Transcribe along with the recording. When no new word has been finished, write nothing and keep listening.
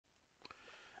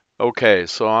Okay,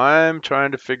 so I'm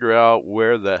trying to figure out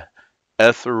where the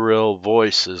ethereal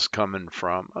voice is coming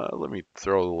from. Let me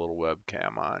throw the little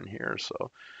webcam on here so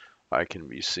I can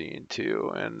be seen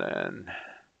too. And then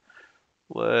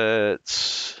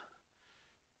let's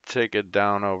take it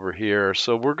down over here.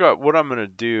 So what I'm going to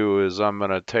do is I'm going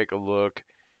to take a look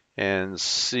and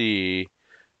see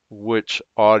which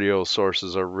audio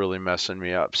sources are really messing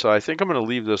me up. So I think I'm going to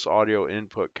leave this audio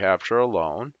input capture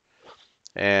alone.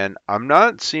 And I'm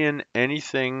not seeing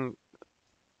anything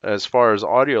as far as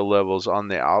audio levels on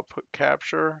the output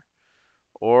capture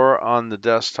or on the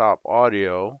desktop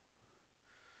audio.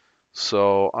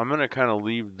 So I'm going to kind of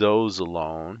leave those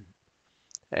alone.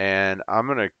 And I'm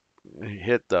going to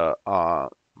hit the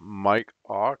mic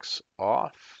aux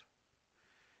off.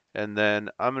 And then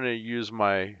I'm going to use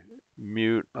my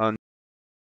mute,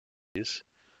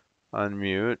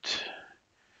 unmute,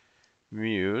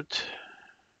 mute.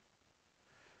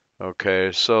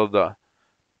 Okay, so the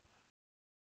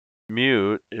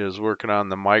mute is working on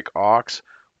the mic aux,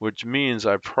 which means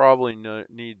I probably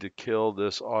need to kill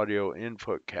this audio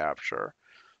input capture.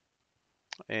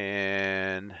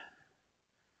 And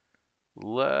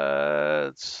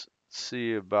let's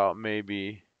see about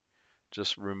maybe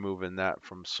just removing that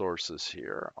from sources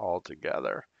here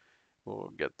altogether. We'll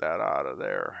get that out of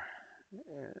there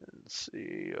and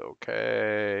see.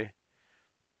 Okay.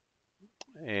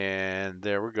 And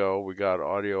there we go. We got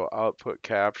audio output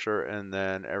capture, and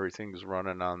then everything's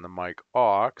running on the mic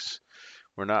aux.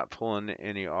 We're not pulling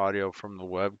any audio from the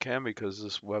webcam because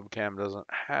this webcam doesn't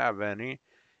have any,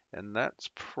 and that's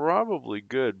probably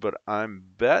good, but I'm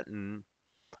betting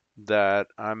that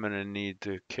I'm going to need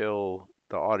to kill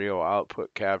the audio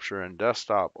output capture and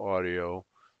desktop audio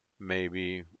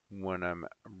maybe when I'm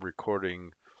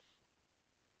recording.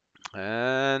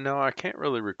 And no, I can't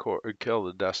really kill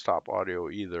the desktop audio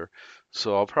either.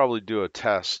 So I'll probably do a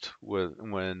test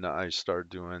when I start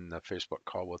doing the Facebook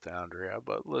call with Andrea.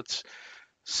 But let's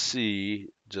see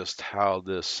just how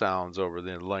this sounds over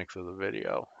the length of the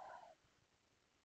video.